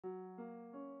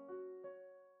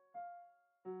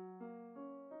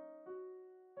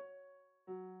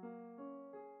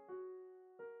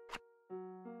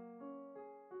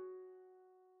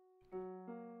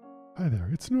Hi there,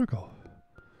 it's Snorkel.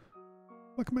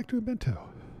 Welcome back to inBento,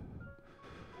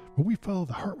 where we follow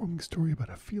the heartwarming story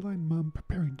about a feline mom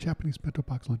preparing Japanese bento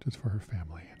box lunches for her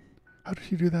family. And how does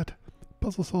she do that?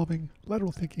 Puzzle solving,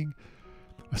 lateral thinking,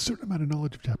 a certain amount of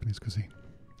knowledge of Japanese cuisine.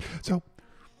 So,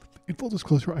 in full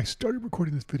disclosure, I started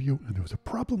recording this video and there was a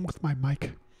problem with my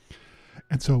mic.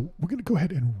 And so we're going to go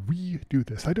ahead and redo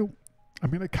this. I kind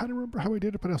of remember how I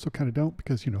did it, but I also kind of don't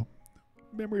because,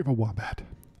 memory of a wombat.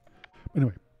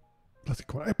 Anyway, let's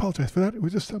go. I apologize for that. It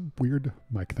was just some weird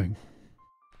mic thing.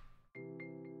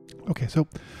 Okay, so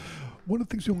one of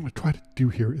the things we want to try to do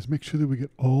here is make sure that we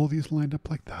get all these lined up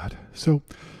like that. So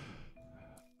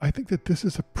I think that this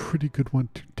is a pretty good one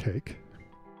to take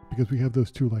because we have those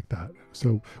two like that.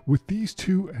 So with these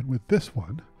two and with this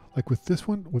one, like with this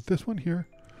one here,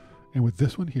 and with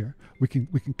this one here, we can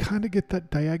kind of get that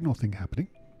diagonal thing happening.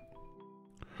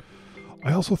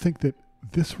 I also think that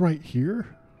this right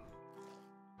here,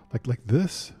 like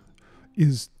this,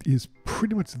 is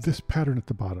pretty much this pattern at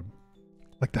the bottom,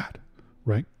 like that,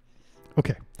 right?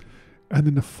 Okay, and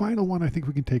then the final one I think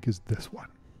we can take is this one.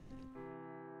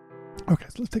 Okay,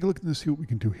 so let's take a look and see what we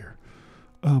can do here.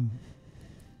 So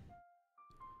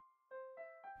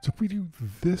if we do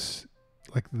this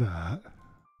like that,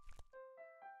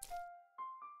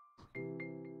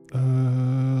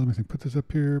 let me think, put this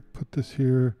up here, put this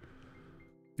here,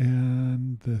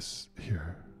 and this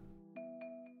here.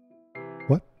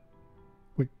 What?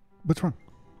 Wait, what's wrong?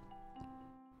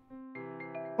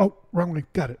 Oh, wrong way,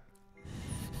 got it.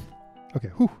 Okay,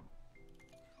 whew.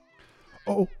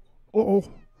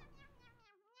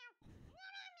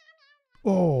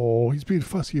 Oh, he's being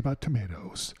fussy about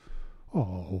tomatoes.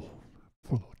 Oh,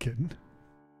 poor little kitten.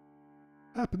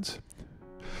 Happens.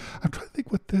 I'm trying to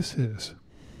think what this is.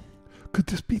 Could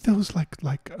this be those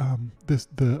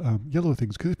the yellow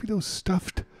things? Could it be those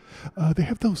stuffed? They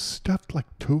have those stuffed like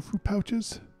tofu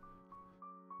pouches.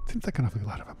 Seems like an awfully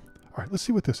lot of them. All right, let's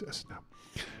see what this is now.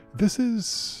 This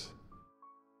is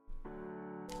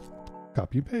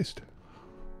copy and paste.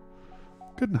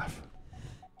 Good enough.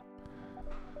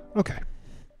 Okay.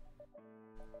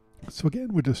 So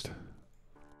again, we're just,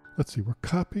 let's see, we're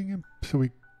copying and so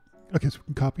we can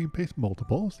copy and paste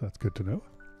multiples. That's good to know.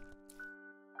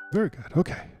 Very good.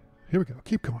 Okay, here we go.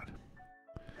 Keep going.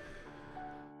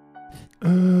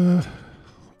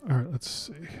 All right, let's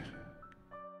see.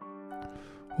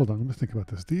 Hold on, let me think about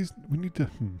this. These, we need to,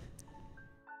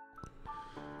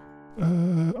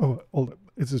 hold on.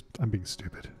 It's just, I'm being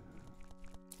stupid.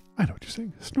 I know what you're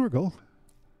saying. Snorkel.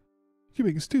 You're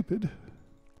being stupid.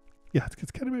 Yeah,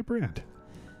 it's kind of my brand.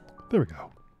 There we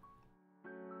go.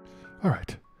 All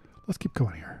right, let's keep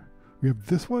going here. We have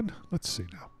this one. Let's see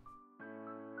now.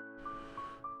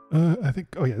 I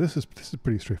think, oh yeah, this is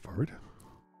pretty straightforward.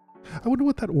 I wonder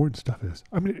what that orange stuff is.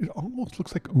 I mean, it almost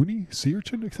looks like uni, sea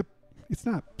urchin, except it's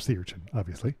not sea urchin,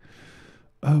 obviously.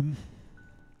 Let's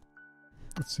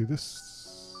see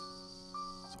this.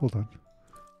 Hold on.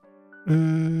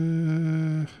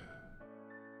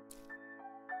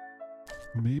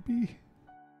 Maybe.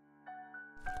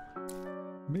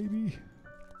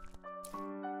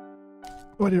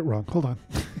 Oh, I did it wrong. Hold on.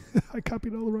 I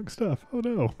copied all the wrong stuff. Oh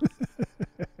no.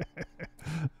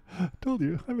 Told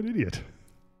you, I'm an idiot.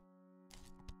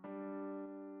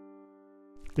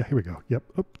 Yeah, here we go. Yep.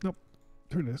 Oh, nope.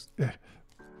 Turn this. Yeah.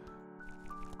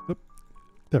 Oh,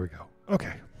 there we go.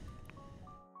 Okay.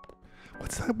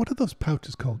 What's that? What are those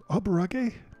pouches called?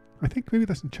 Abarage? I think maybe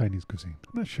that's in Chinese cuisine.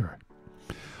 I'm not sure.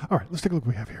 All right, let's take a look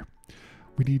what we have here.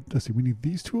 We need, let's see, we need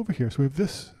these two over here. So we have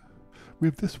this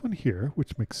one here,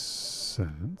 which makes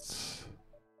sense.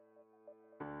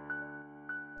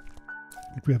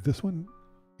 We have this one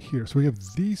here. So we have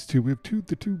these two. We have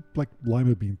the two like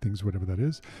lima bean things, or whatever that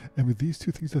is. And with these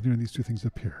two things down here and these two things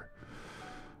up here.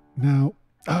 Now,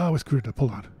 I screwed it up.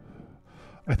 Hold on.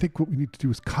 I think what we need to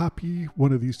do is copy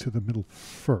one of these to the middle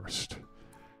first.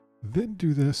 Then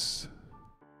do this.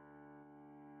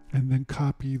 And then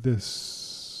copy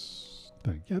this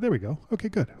thing. Yeah, there we go. Okay,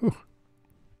 good. Whew.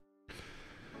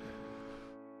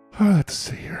 Let's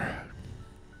see here.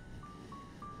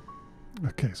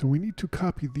 Okay, so we need to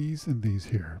copy these and these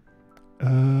here.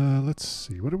 Let's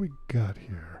see. What do we got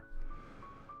here?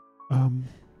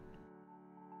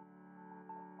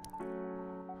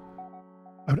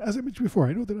 As I mentioned before,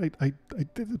 I know that I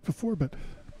did it before, but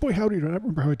boy howdy, I don't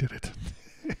remember how I did it.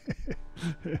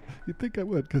 You'd think I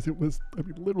would, because it was,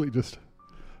 literally just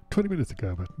 20 minutes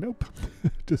ago, but nope.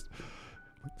 Just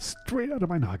straight out of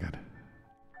my noggin.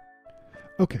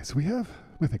 Okay, so we have,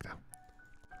 let me think now.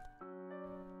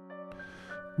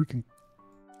 We can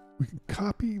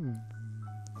copy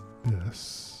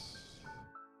this.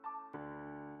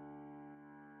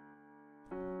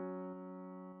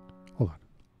 hold on.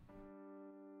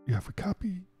 Yeah, if we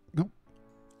copy, nope.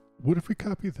 What if we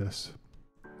copy this?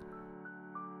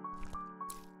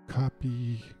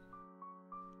 Copy,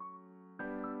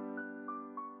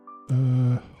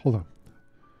 hold on.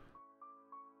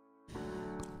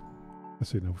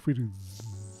 Let's see now, if we do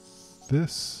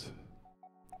this,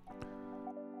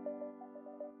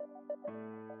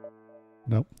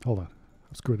 nope, hold on.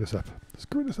 I'm screwing this up.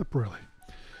 Screwing this up royally.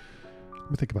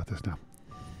 Let me think about this now.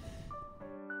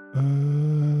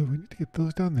 We need to get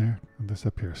those down there and this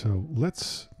up here. So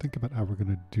let's think about how we're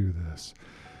going to do this.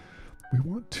 We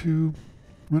want to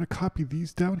copy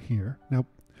these down here. Now,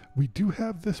 we do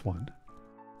have this one,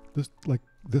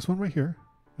 this one right here,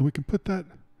 and we can put that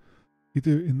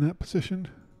either in that position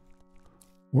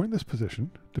or in this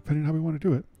position, depending on how we want to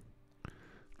do it.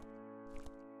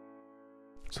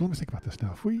 So let me think about this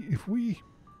now. If we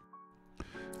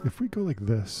go like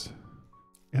this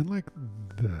and like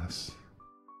this,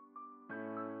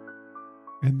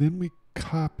 and then we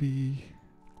copy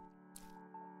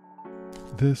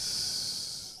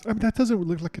this. I mean, that doesn't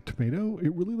look like a tomato.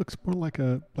 It really looks more like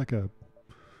a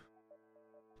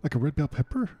red bell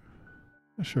pepper.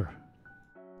 Not sure.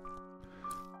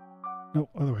 No,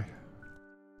 other way.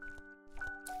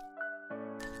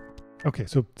 Okay,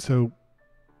 so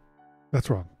that's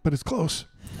wrong, but it's close.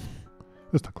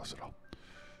 It's not close at all.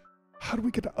 How do we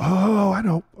get to, oh, I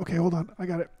know. Okay, hold on. I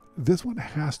got it. This one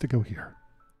has to go here.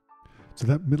 So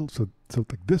that middle, so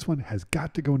like this one has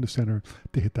got to go in the center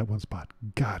to hit that one spot.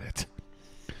 Got it.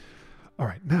 All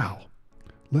right, now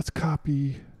let's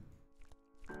copy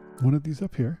one of these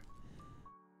up here.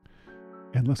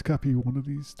 And let's copy one of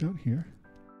these down here.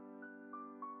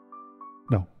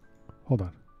 No, hold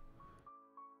on.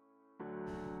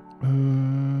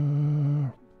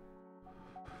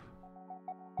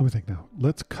 Let me think now.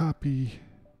 Let's copy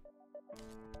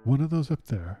one of those up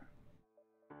there.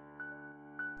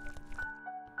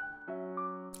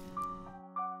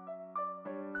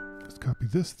 Let's copy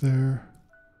this there,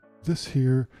 this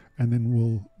here, and then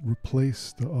we'll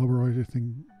replace the overrider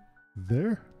thing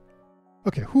there.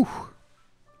 Okay, whew.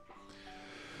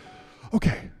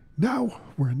 Okay, now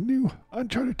we're in new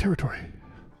uncharted territory.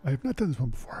 I have not done this one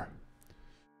before.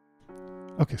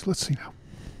 Okay, so let's see now.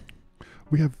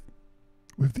 We have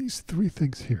these three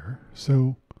things here.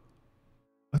 So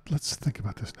let's think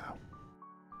about this now.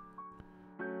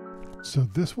 So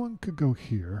this one could go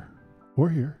here or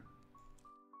here.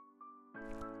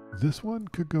 This one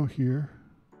could go here.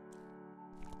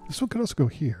 This one could also go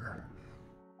here.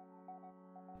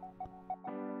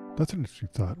 That's an interesting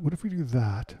thought. What if we do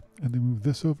that and then move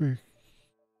this over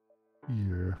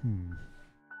here?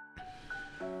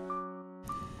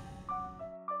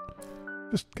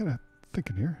 Just kind of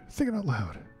thinking here. Thinking out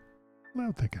loud.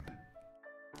 Loud thinking.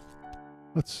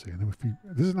 Let's see. And then if we,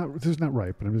 this is not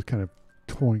right, but I'm just kind of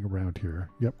toying around here.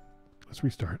 Yep. Let's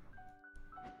restart.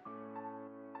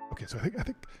 Okay, so I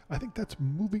think that's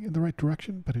moving in the right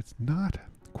direction, but it's not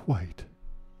quite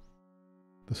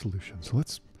the solution. So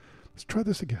let's try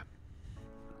this again.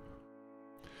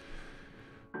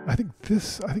 I think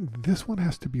this one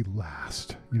has to be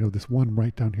last. You know, this one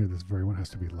right down here, this very one has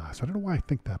to be last. I don't know why I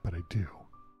think that, but I do.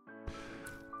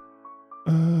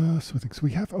 So I think so.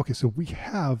 We have okay. So we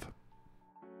have.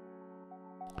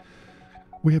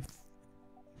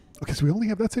 Okay, so we only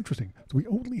have. That's interesting. So we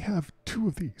only have two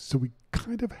of these. So we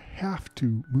kind of have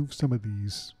to move some of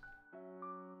these.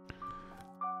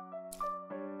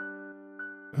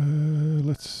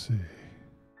 Let's see.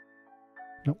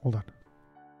 No, hold on.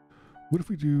 What if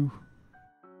we do?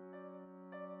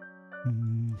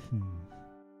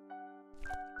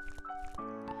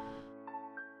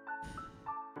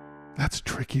 That's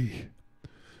tricky.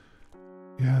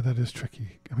 Yeah, that is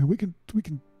tricky. I mean, we can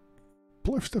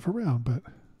blurf stuff around, but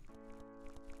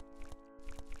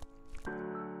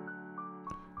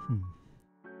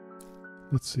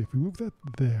let's see. If we move that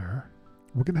there,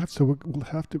 we're gonna have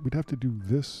we'd have to do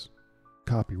this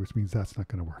copy, which means that's not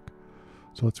gonna work.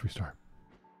 So let's restart.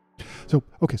 So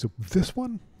okay, so this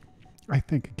one, I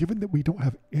think, given that we don't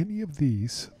have any of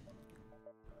these,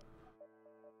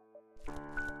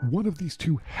 one of these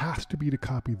two has to be to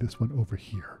copy this one over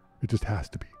here. It just has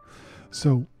to be.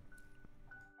 So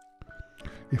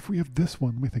if we have this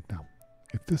one, let me think now.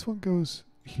 If this one goes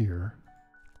here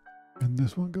and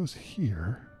this one goes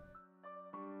here,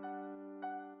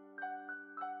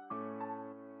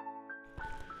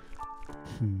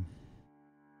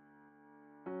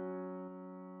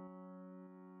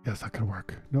 yeah, it's not going to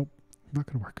work. Nope, not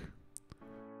going to work.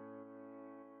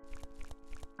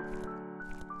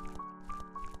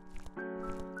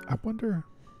 I wonder,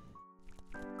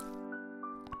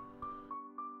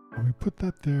 when we put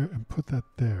that there and put that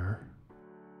there,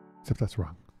 Except that's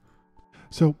wrong.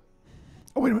 So,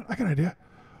 oh, wait a minute. I got an idea.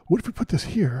 What if we put this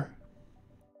here?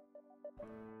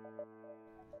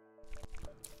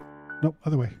 No,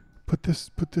 other way. Put this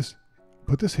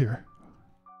here.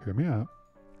 Hear me out.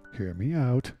 Hear me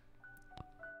out.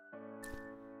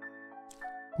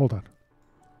 Hold on.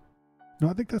 No,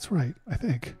 I think that's right. I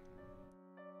think.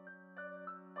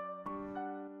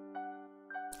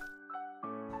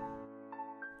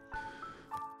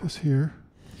 This here.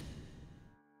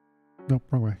 Nope,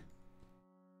 wrong way.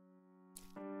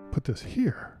 Put this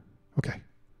here. Okay.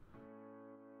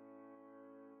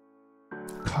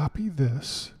 Copy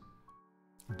this.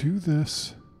 Do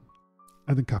this.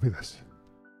 And then copy this.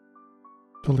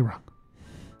 Totally wrong.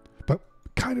 But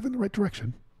kind of in the right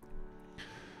direction.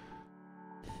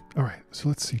 All right, so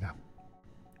let's see now.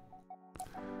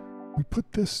 We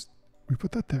put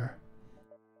that there.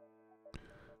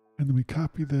 And then we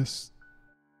copy this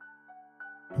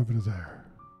over to there.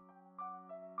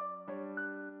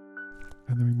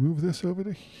 And then we move this over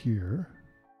to here.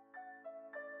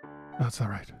 No, that's not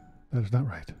right. That is not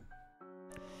right.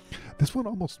 This one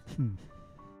almost,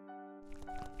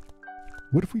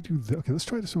 What if we do this? Okay, let's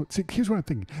try this one. See, here's what I'm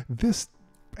thinking. This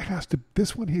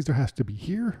one either has to be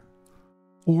here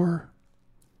or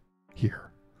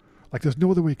here. Like there's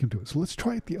no other way you can do it. So let's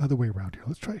try it the other way around here.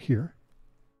 Let's try it here.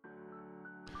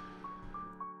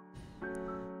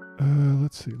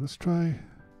 Let's see. Let's try.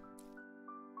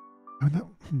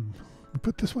 We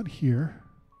put this one here.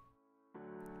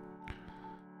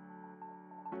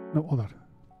 No, hold on.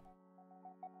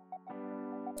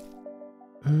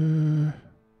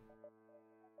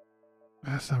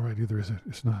 That's not right either, is it?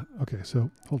 It's not. Okay, so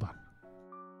hold on.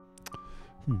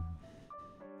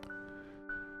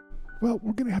 Well,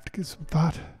 we're going to have to give some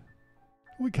thought.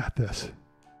 We got this.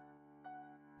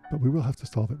 But we will have to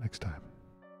solve it next time.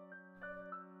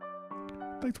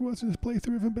 Thanks for watching this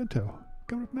playthrough of inBento.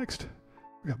 Coming up next,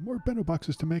 we got more bento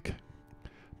boxes to make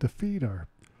to feed our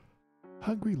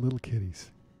hungry little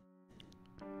kitties.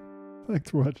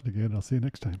 Thanks for watching again. I'll see you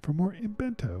next time for more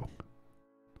inBento.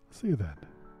 See you then.